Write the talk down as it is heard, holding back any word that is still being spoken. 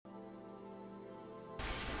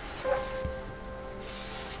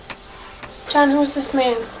John, who's this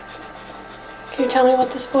man? Can you tell me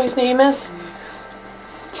what this boy's name is?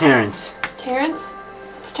 Terrence. Terrence?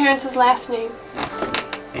 What's Terrence's last name?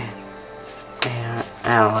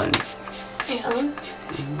 Alan. Alan?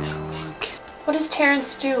 No. What does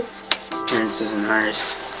Terrence do? Terrence is an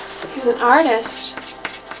artist. He's an artist?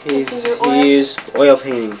 He uses oil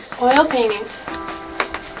paintings. Oil paintings?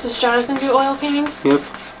 Does Jonathan do oil paintings? Yep.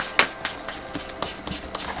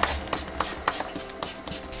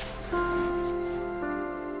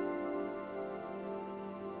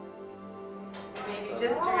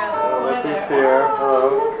 Look who's here. Hello.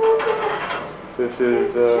 This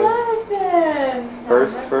is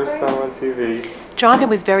first time on TV. Jonathan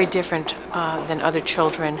was very different than other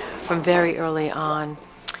children from very early on.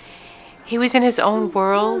 He was in his own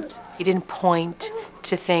world. He didn't point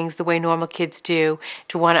to things the way normal kids do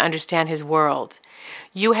to want to understand his world.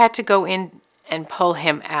 You had to go in and pull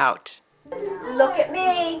him out. Look at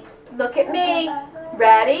me. Look at me.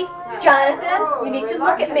 Ready? Jonathan, you need to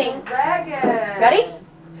look at me. Ready?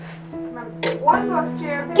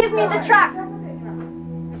 Give me the truck.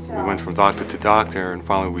 We went from doctor to doctor, and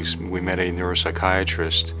finally we met a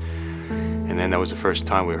neuropsychiatrist. And then that was the first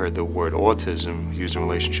time we heard the word autism used in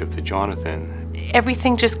relationship to Jonathan.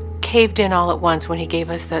 Everything just caved in all at once when he gave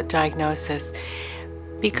us that diagnosis.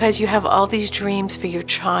 Because you have all these dreams for your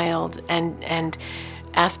child and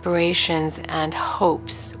aspirations and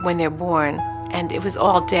hopes when they're born, and it was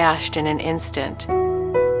all dashed in an instant.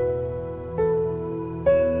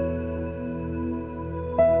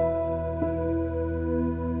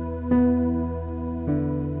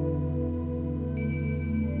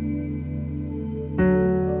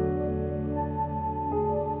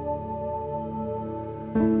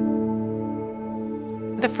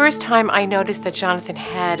 The first time I noticed that Jonathan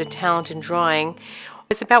had a talent in drawing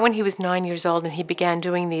was about when he was 9 years old and he began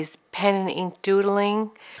doing these pen and ink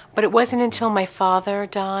doodling. But it wasn't until my father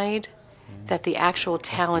died that the actual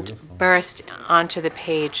talent burst onto the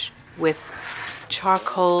page with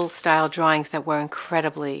charcoal-style drawings that were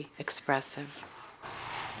incredibly expressive.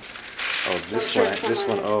 Oh, this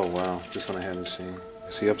one, oh wow, this one I haven't seen.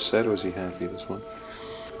 Is he upset or is he happy, this one?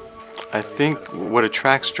 I think what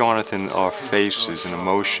attracts Jonathan are faces and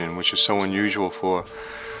emotion, which is so unusual for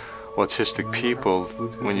autistic people.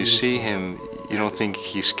 When you see him, you don't think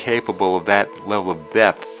he's capable of that level of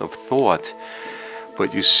depth of thought,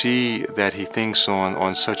 but you see that he thinks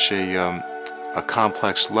on such a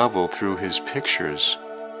complex level through his pictures.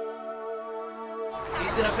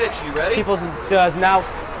 He's gonna pitch. You ready? People does now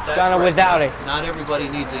done it without it. Not everybody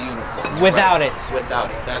needs a uniform. Without it.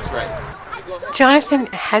 Without it. That's right. Jonathan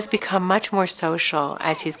has become much more social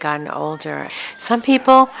as he's gotten older. Some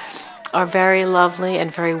people are very lovely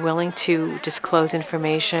and very willing to disclose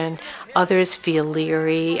information. Others feel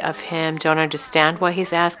leery of him, don't understand why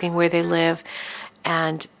he's asking where they live,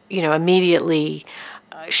 and, you know, immediately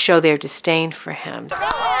show their disdain for him. All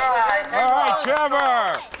right,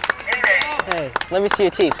 Trevor! Hey, let me see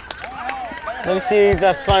your teeth. Let me see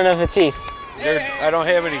the front of the teeth. I don't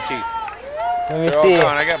have any teeth. Let me see. All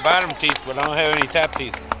gone. I got bottom teeth, but I don't have any top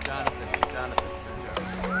teeth.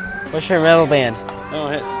 What's your metal band? I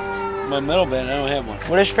don't have my metal band. I don't have one.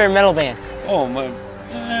 What is your favorite metal band? Oh, my.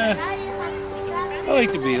 I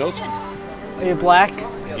like the Beatles. Are you black?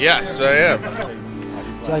 Yes, I am.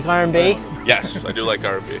 Do you like R&B? Yes, I do like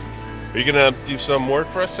R&B. Are you gonna do some work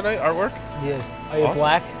for us tonight? Artwork? Yes. Are you Awesome.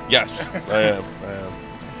 black? Yes, I am.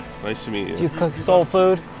 Nice to meet you. Do you cook soul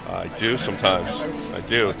food? I do sometimes. I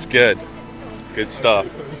do. It's good. Good stuff.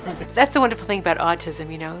 That's the wonderful thing about autism,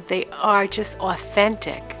 you know. They are just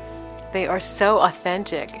authentic. They are so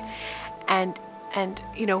authentic. And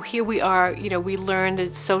you know, here we are, you know, we learn the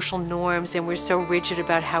social norms and we're so rigid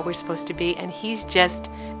about how we're supposed to be, and he's just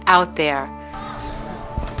out there.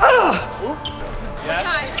 Yes?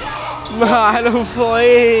 No,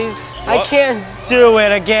 please. What? I can't do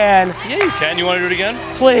it again. Yeah, you can. You want to do it again?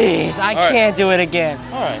 Please, I can't do it again.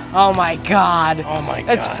 All right. Oh my God. Oh my God.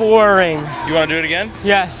 It's boring. You want to do it again?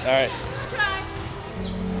 Yes. All right.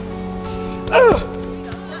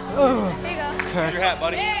 There you go. Here's your hat,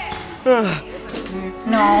 buddy.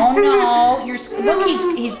 No, no.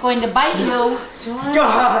 Look, he's going to bite you.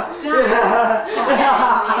 God. Stop.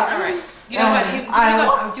 All right. You know what?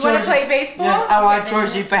 Do you want to play baseball? Yeah, I want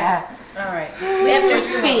Georgie back. All right. After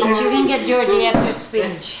speech. You can get Georgie after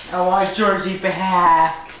speech. I want Georgie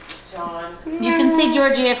back. John. You can see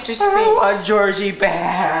Georgie after speech. I want Georgie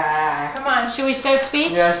back. Come on. Should we start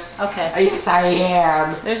speech? Yes. Okay. Yes, I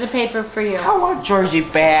am. There's a paper for you. I want Georgie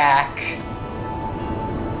back.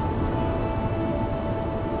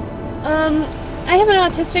 I have an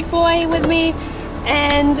autistic boy with me.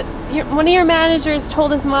 And one of your managers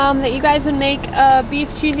told his mom that you guys would make a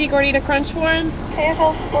beef cheesy gordita crunch for him.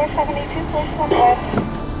 KFL 472, please come back.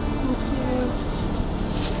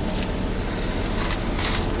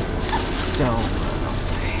 Don't.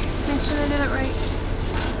 Make sure I did it right.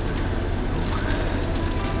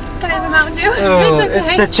 Can I have a Mountain Dew? Oh, It's okay.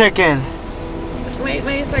 it's the chicken. Wait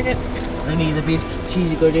a second. I need the beef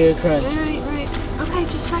cheesy gordita crunch. Right. Okay,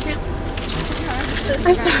 just a second.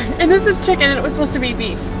 I'm sorry. And this is chicken and it was supposed to be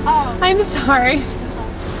beef. Oh. I'm sorry.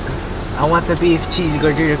 I want the beef cheesy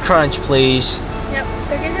gordita crunch, please. Yep,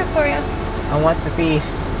 they're getting it for you. I want the beef.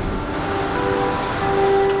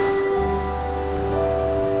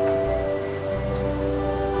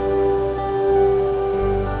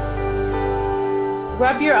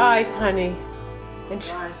 Rub your eyes, honey. And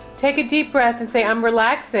take a deep breath and say, I'm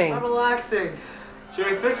relaxing. I'm relaxing. Should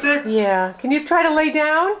I fix it? Yeah. Can you try to lay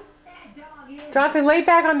down? Jonathan, lay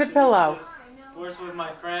back on the pillow. Sports with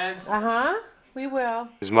my friends. Uh-huh. We will.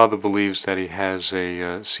 His mother believes that he has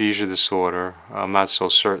a seizure disorder. I'm not so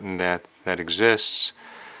certain that that exists.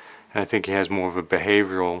 And I think he has more of a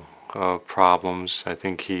behavioral problems. I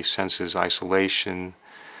think he senses isolation.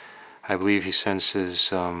 I believe he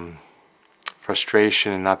senses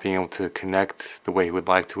frustration and not being able to connect the way he would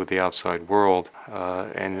like to with the outside world.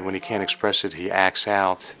 And when he can't express it, he acts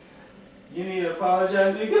out. You need to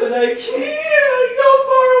apologize because I can't go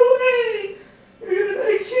far away. Because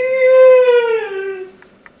I can't.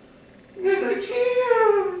 Because I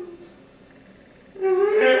can't.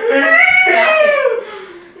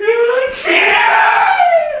 I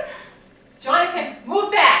can't. Jonathan, move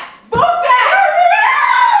back! Move back!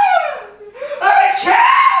 I can't.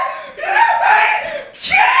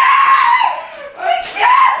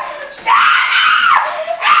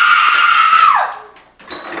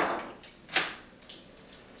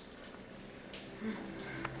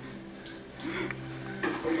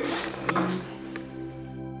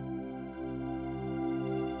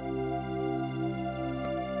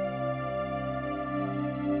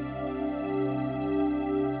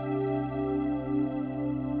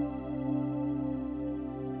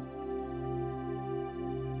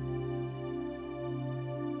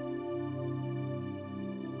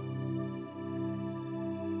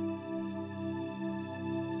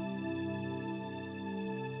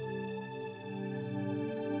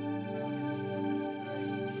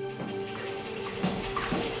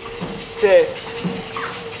 Six,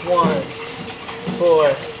 1,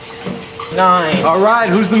 4, 9. All right,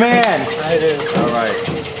 who's the man? I do. All right.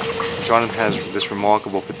 Jonathan has this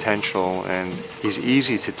remarkable potential, and he's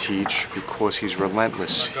easy to teach because he's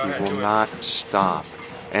relentless. He will not stop.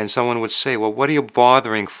 And someone would say, "Well, what are you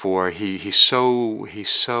bothering for? He's so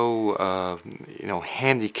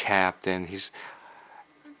handicapped, and he's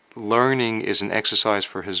learning is an exercise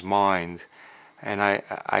for his mind." And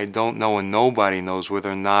I don't know, and nobody knows whether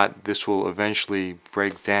or not this will eventually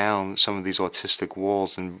break down some of these autistic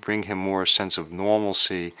walls and bring him more a sense of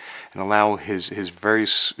normalcy and allow his very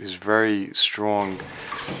strong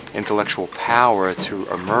intellectual power to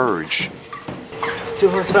emerge. 2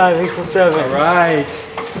 plus 5 equals 7. All right.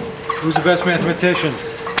 Who's the best mathematician?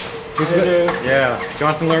 Who's the best? Yeah,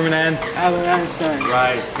 Jonathan Lerman and Albert Einstein.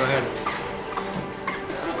 Right. Go ahead.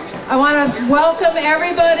 I want to welcome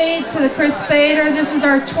everybody to the Chris Theater. This is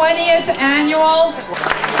our 20th annual.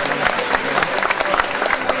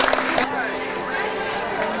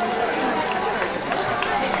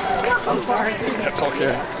 I'm sorry. That's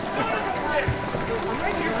okay.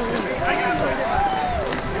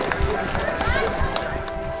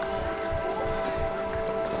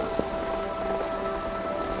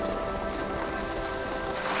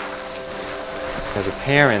 As a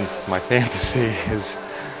parent, my fantasy is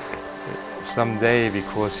someday,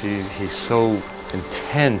 because he's so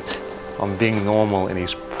intent on being normal and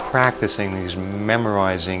he's practicing, and he's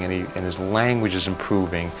memorizing, and his language is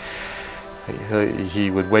improving, he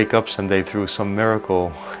would wake up someday through some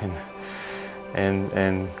miracle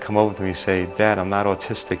and come over to me and say, "Dad, I'm not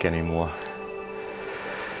autistic anymore."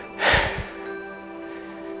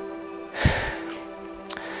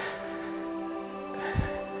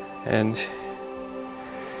 And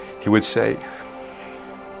he would say,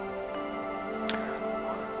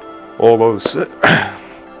 all those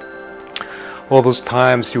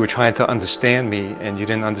times you were trying to understand me and you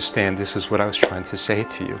didn't understand, this is what I was trying to say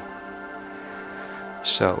to you.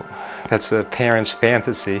 So that's a parent's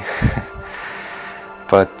fantasy.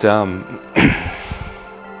 But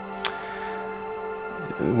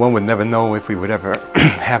one would never know if we would ever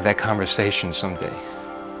have that conversation someday.